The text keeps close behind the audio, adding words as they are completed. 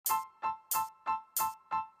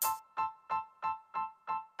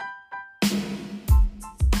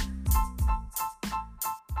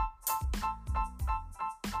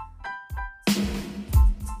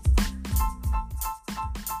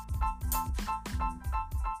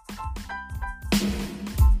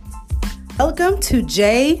Welcome to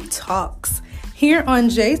J Talks. Here on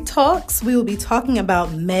J Talks, we will be talking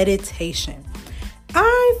about meditation.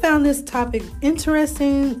 I found this topic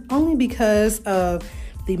interesting only because of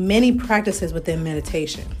the many practices within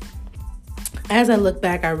meditation. As I look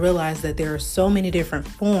back, I realized that there are so many different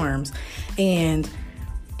forms, and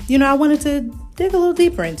I wanted to dig a little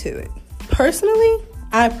deeper into it. Personally,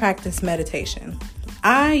 I practice meditation.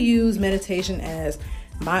 I use meditation as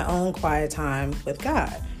my own quiet time with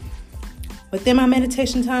God. Within my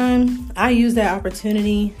meditation time, I use that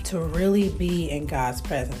opportunity to really be in God's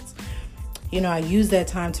presence. I use that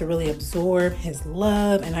time to really absorb His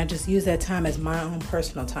love, and I just use that time as my own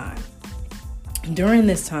personal time. During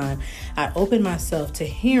this time, I open myself to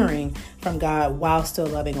hearing from God while still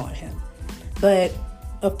loving on Him. But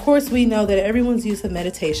of course, we know that everyone's use of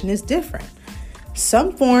meditation is different.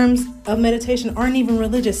 Some forms of meditation aren't even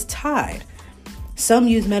religious tied. Some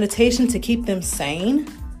use meditation to keep them sane,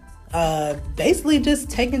 basically just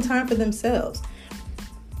taking time for themselves.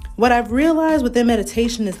 What I've realized within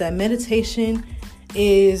meditation is that meditation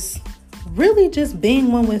is really just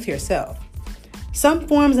being one with yourself. Some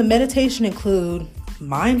forms of meditation include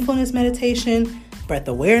mindfulness meditation, breath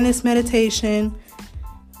awareness meditation,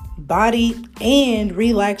 body and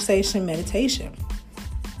relaxation meditation.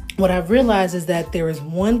 What I've realized is that there is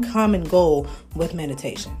one common goal with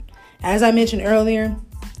meditation. As I mentioned earlier,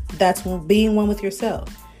 that's being one with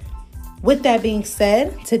yourself. With that being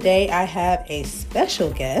said, today I have a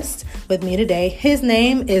special guest with me today. His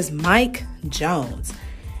name is Mike Jones.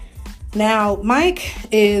 Now, Mike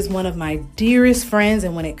is one of my dearest friends,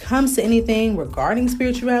 and when it comes to anything regarding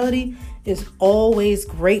spirituality, it's always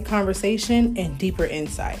great conversation and deeper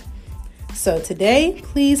insight. So today,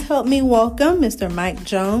 please help me welcome Mr. Mike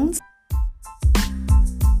Jones.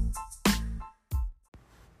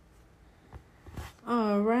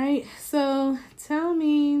 All right, so tell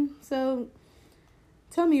me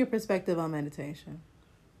your perspective on meditation.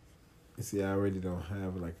 You see, I really don't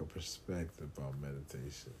have like a perspective on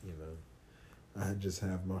meditation, I just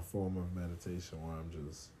have my form of meditation where I'm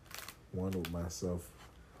just one with myself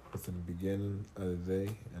within the beginning of the day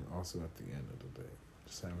and also at the end of the day.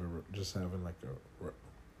 Just having like a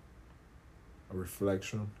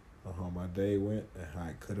reflection on how my day went and how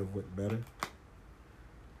it could have went better.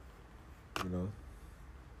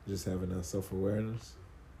 Just having that self-awareness.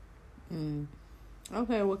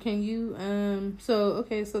 Okay, well, can you so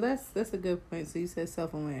that's a good point. So you said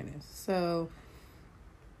self-awareness. So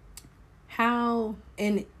how,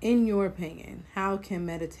 in your opinion, how can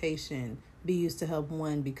meditation be used to help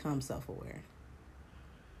one become self-aware?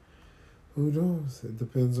 Who knows? It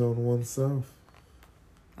depends on oneself.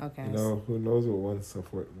 Okay. Who knows what one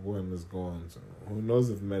is going to? Who knows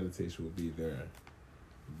if meditation will be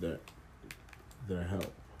their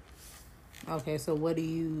help? Okay, so what do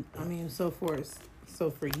you? So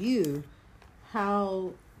for you,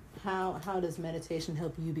 how does meditation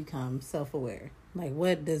help you become self-aware? Like,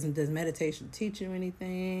 what does meditation teach you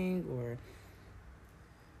anything, or?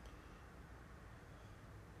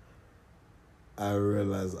 I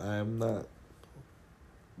realize I am not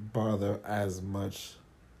bothered as much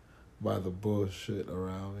by the bullshit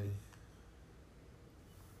around me.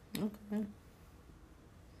 Okay.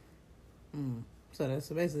 So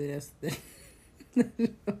that's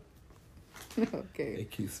okay.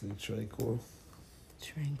 It keeps me tranquil.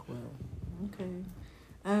 Okay.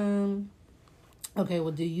 Okay.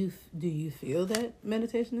 Well, do you feel that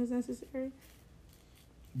meditation is necessary?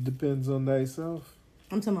 Depends on thyself.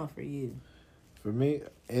 I'm talking about for you. For me,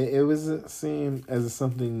 it wasn't seen as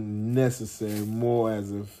something necessary, more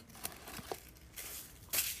as if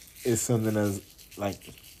it's something as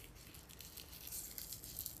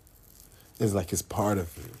it's part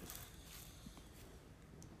of me.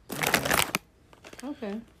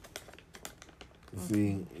 Okay.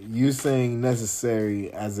 See, you saying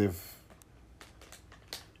necessary as if,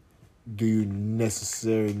 do you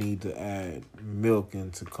necessarily need to add milk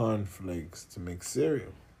into cornflakes to make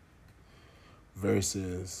cereal?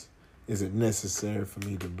 Versus, is it necessary for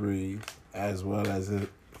me to breathe as well as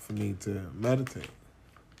for me to meditate?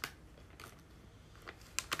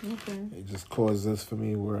 Okay. It just causes for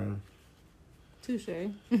me where, Touche.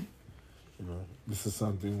 this is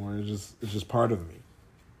something where it's just part of me.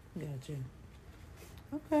 Gotcha.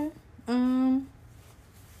 Okay.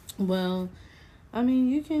 Well,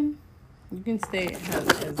 you can stay as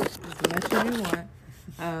much as you want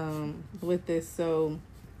with this. So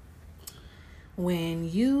when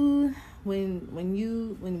you're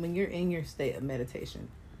in your state of meditation,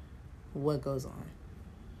 what goes on?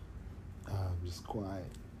 Just quiet.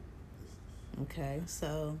 Okay,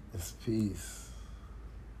 so It's peace.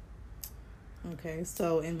 Okay,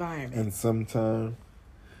 so environment. And sometimes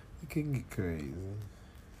it can get crazy.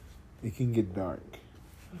 It can get dark.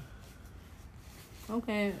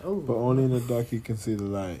 Okay. Oh. But only in the dark you can see the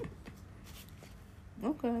light.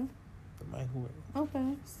 Okay. The microwave.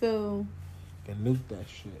 Okay. So. Can nuke that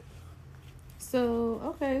shit.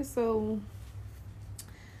 Okay. So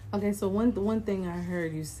one thing I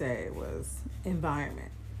heard you say was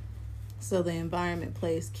environment. So the environment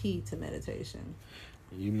plays key to meditation.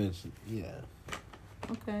 You mentioned, yeah.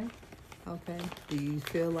 Okay. Do you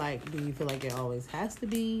feel like it always has to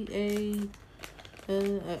be a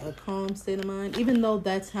calm state of mind, even though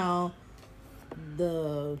that's how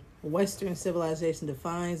the Western civilization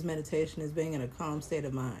defines meditation as being in a calm state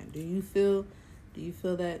of mind? Do you feel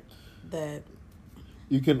that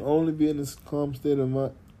you can only be in this calm state of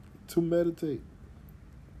mind to meditate?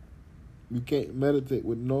 You can't meditate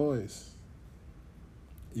with noise.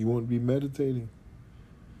 You won't be meditating.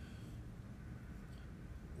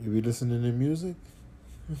 You be listening to music?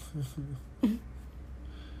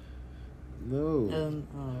 No.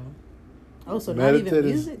 So not even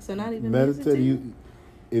music? So not even music too?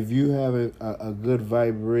 If you have a good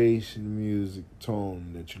vibration music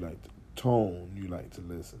tone that you like to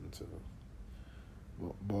listen to,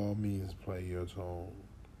 by all means play your tone.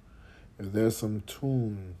 If there's some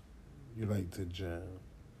tune you like to jam,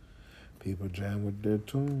 people jam with their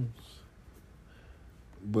tunes.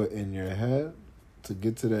 But in your head, to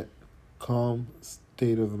get to that calm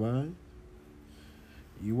state of mind,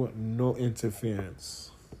 you want no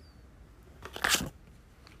interference.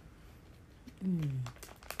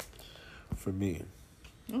 For me.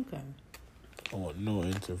 Okay. I want no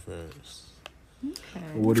interference.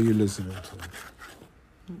 Okay. What are you listening to?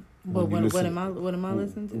 But what am I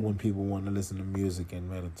listening to? When people want to listen to music and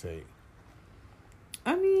meditate.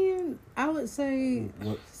 I mean, I would say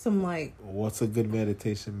some like. What's a good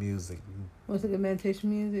meditation music? What's a good meditation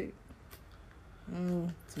music?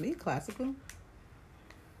 To me, classical.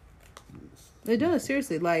 It does,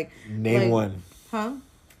 seriously. Name one. Huh?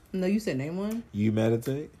 No, you said name one. You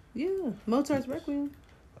meditate? Yeah, Mozart's Requiem.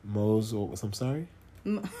 I'm sorry?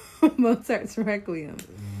 Mozart's Requiem.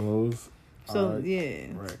 Requiem.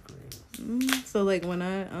 So when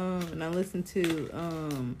I listen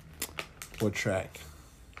to what track?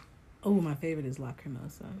 Oh, my favorite is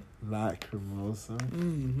Lacrimosa. Lacrimosa?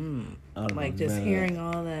 Mm-hmm. Like just hearing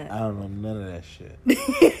all that. I don't know none of that shit.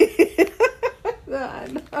 No, I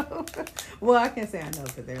know. Well, I can't say I know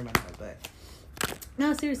because everybody knows, but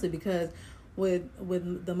no, seriously, because with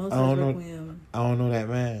the Mozart Requiem, I don't know that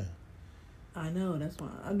man. I know, that's why.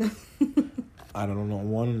 I don't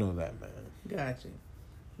want to know that man. Gotcha.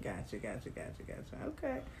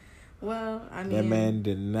 Okay. Well, I mean, that man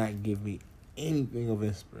did not give me anything of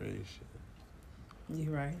inspiration.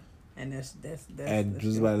 You're right, and that's just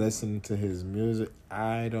by listening to his music,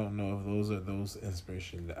 I don't know if those are those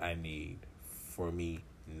inspiration that I need for me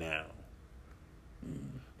now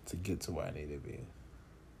to get to where I need to be.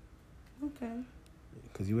 Okay.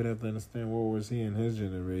 Because you would have to understand what was he in his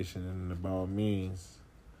generation and about means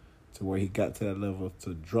to where he got to that level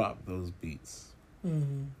to drop those beats.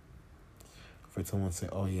 Mm-hmm. For someone to say,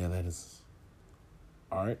 "Oh yeah, that is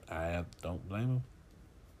art," I don't blame him.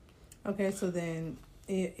 Okay, so then,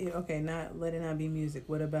 let it not be music.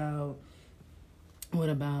 What about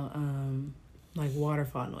like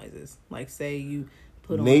waterfall noises? Like, say you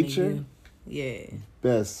put on nature. Yeah.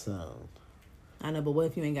 Best sound. I know, but what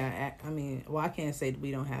if you ain't got? I can't say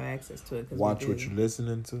we don't have access to it. Cause watch what you're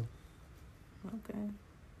listening to. Okay.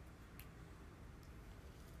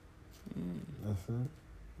 That's it.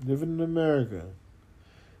 Living in America,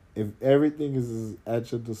 if everything is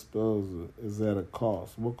at your disposal, is at a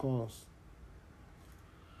cost. What cost?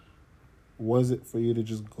 Was it for you to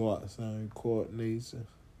just go outside and record nature?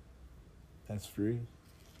 That's free.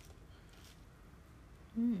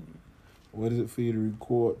 What is it for you to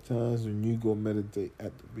record times when you go meditate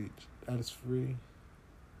at the beach? That is free.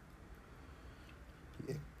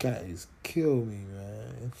 You guys kill me,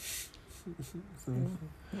 man.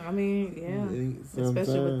 I mean, yeah.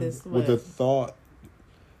 Especially with this. With the thought,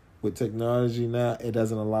 with technology now, it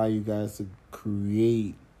doesn't allow you guys to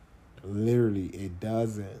create. Literally, it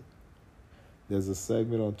doesn't. There's a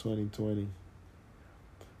segment on 2020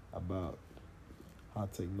 about how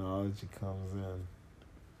technology comes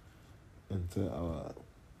into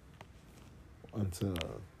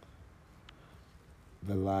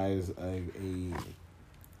the lives of a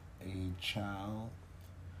child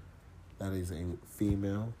that is a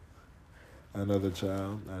female, another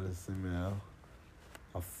child that is a male,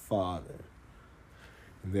 a father,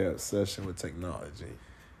 and their obsession with technology.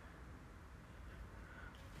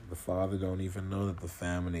 The father don't even know that the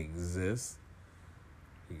family exists.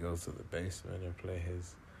 He goes to the basement and play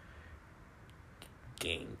his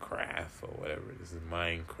Gamecraft or whatever it is,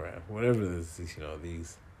 Minecraft, whatever it is,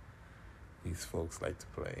 these folks like to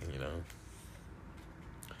play,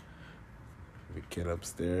 The kid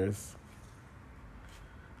upstairs,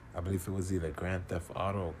 I believe it was either Grand Theft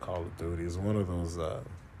Auto or Call of Duty. It's one of those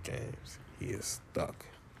games. He is stuck.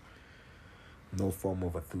 No form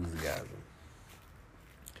of enthusiasm.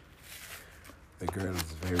 The girl is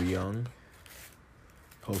very young.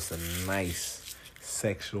 Posting nice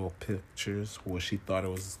sexual pictures where she thought it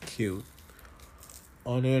was cute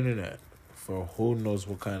on the internet for who knows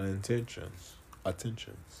what kind of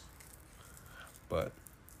attentions. But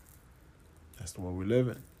that's the world we live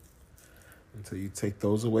in. Until you take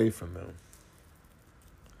those away from them.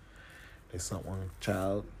 They sent one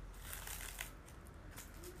child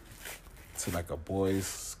to like a Boy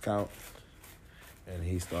Scout, and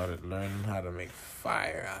he started learning how to make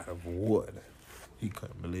fire out of wood. He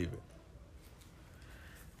couldn't believe it.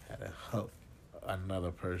 Had to help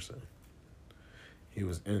another person. He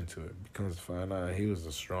was into it. Becomes to find out he was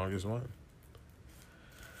the strongest one.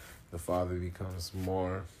 The father becomes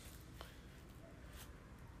more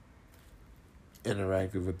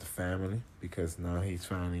interactive with the family because now he's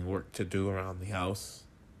finding work to do around the house,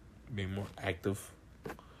 being more active,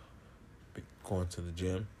 going to the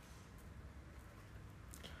gym.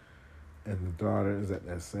 And the daughter is at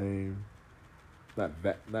that same, not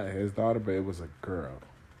his daughter, but it was a girl.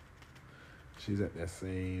 She's at that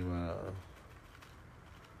same,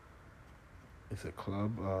 it's a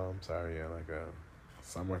club, like a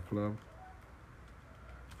summer club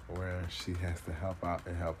where she has to help out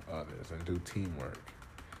and help others and do teamwork.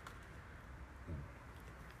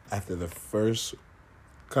 After the first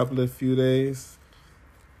few days,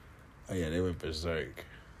 they went berserk.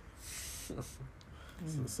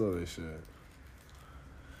 So they should.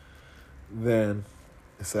 Then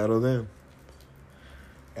it settled in.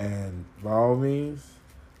 And by all means,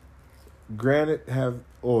 granted,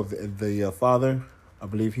 the father, I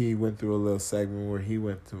believe he went through a little segment where he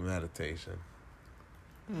went to meditation.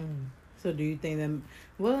 So do you think that,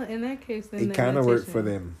 well, in that case, then it kind of worked for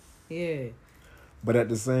them. Yeah. But at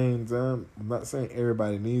the same time, I'm not saying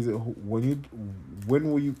everybody needs it. When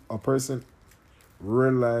will you a person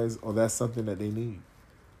realize, that's something that they need?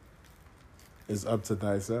 It's up to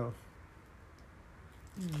thyself.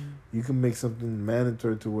 You can make something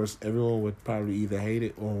mandatory to where everyone would probably either hate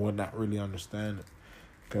it or would not really understand it.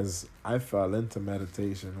 Because I fell into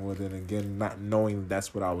meditation, then again, not knowing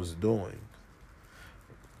that's what I was doing.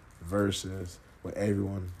 Versus what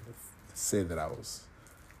everyone said that I was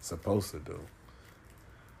supposed to do.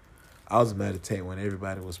 I was meditating when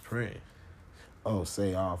everybody was praying. Oh,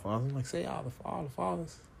 say all the fathers. I'm like, say all the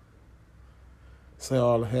fathers. Say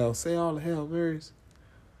all the Hail Marys.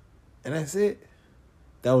 And that's it.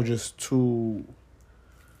 That was just too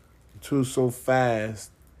so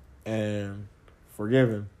fast and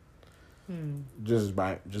forgiving. Just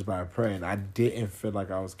by praying. I didn't feel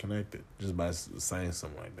like I was connected just by saying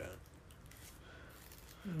something like that.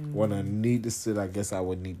 When I need to say it, I guess I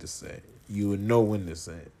would need to say it. You would know when to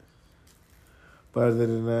say it. But other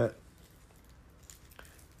than that,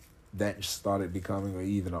 that started becoming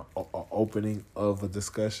either an opening of a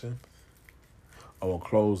discussion or a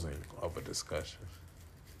closing of a discussion.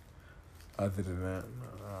 Other than that,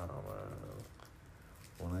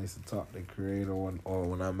 when I used to talk to the Creator or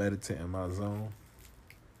when I meditate in my zone,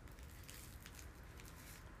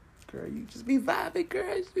 girl, you just be vibing,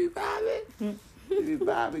 girl. You just be vibing. You be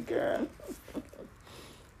vibing, girl.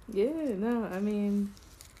 Yeah, no, I mean,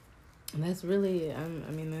 that's really,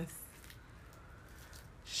 that's...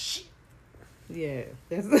 Shit. Yeah,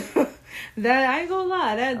 that's... that, I ain't gonna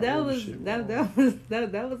lie, that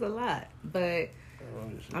was a lot. But,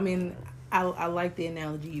 I mean, I like the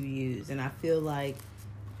analogy you use, and I feel like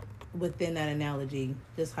within that analogy,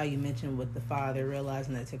 just how you mentioned with the father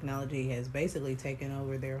realizing that technology has basically taken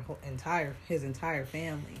over his entire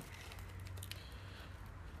family.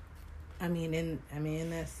 I mean, in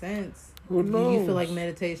that sense, who knows? Do you feel like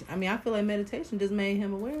meditation? I mean, I feel like meditation just made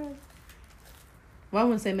him aware. Well, I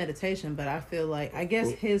wouldn't say meditation, but I feel like, I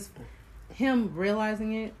guess him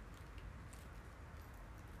realizing it.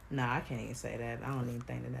 Nah, I can't even say that. I don't even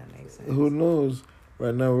think that makes sense. Who knows?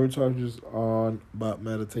 Right now, we're talking just about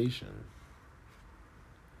meditation.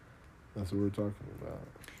 That's what we're talking about.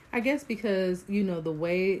 I guess because, the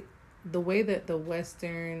way that the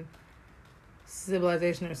Western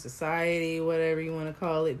civilization or society, whatever you want to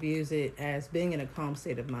call it, views it as being in a calm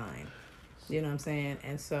state of mind. You know what I'm saying?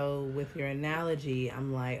 And so with your analogy,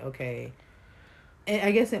 I'm like, okay. And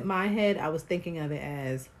I guess in my head, I was thinking of it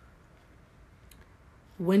as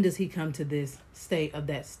when does he come to this state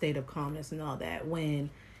of calmness and all that,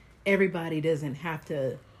 when everybody doesn't have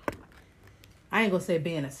to, I ain't gonna say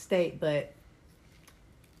be in a state, but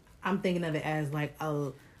I'm thinking of it as like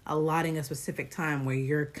allotting a specific time where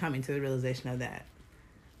you're coming to the realization of that,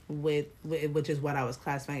 with which is what I was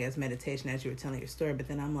classifying as meditation as you were telling your story. But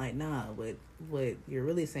then I'm like, nah, what you're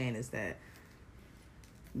really saying is that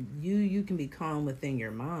you can be calm within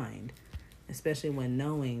your mind, especially when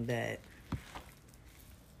knowing that,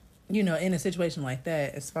 in a situation like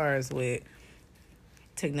that, as far as with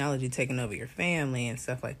technology taking over your family and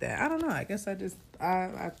stuff like that. I don't know. I guess I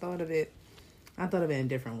thought of it in a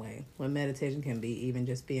different way. When meditation can be even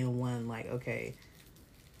just being one, like, okay,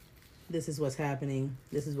 this is what's happening,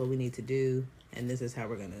 this is what we need to do, and this is how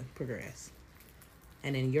we're going to progress.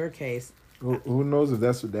 And in your case, who knows if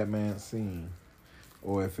that's what that man's seen,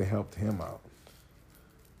 or if it helped him out.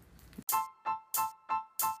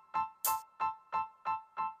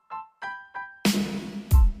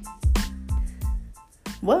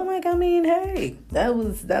 Well, like, I mean, hey, that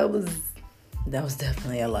was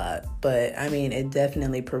definitely a lot. But, I mean, it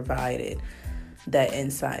definitely provided that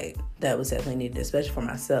insight that was definitely needed, especially for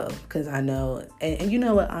myself. Because I know, and you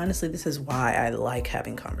know what, honestly, this is why I like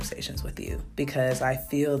having conversations with you. Because I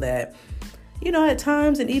feel that, at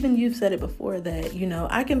times, and even you've said it before, that,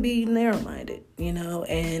 I can be narrow-minded,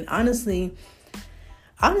 and honestly,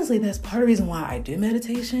 that's part of the reason why I do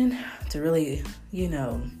meditation, to really,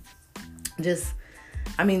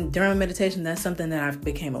 during meditation, that's something that I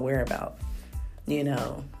became aware about,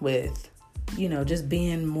 with, just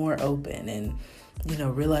being more open and,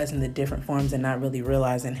 realizing the different forms and not really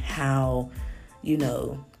realizing how,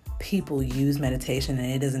 people use meditation.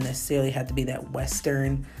 And it doesn't necessarily have to be that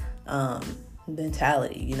Western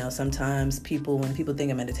mentality. Sometimes when people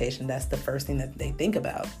think of meditation, that's the first thing that they think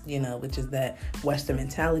about, which is that Western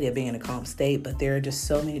mentality of being in a calm state. But there are just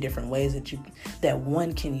so many different ways that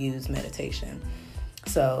one can use meditation.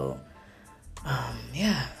 So,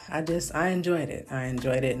 I enjoyed it.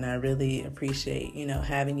 And I really appreciate,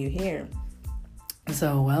 having you here.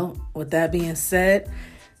 So, well, with that being said,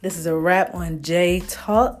 this is a wrap on J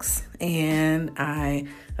Talks, and I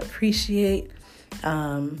appreciate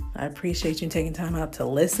you taking time out to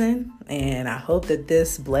listen, and I hope that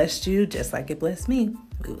this blessed you just like it blessed me.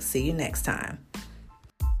 We will see you next time.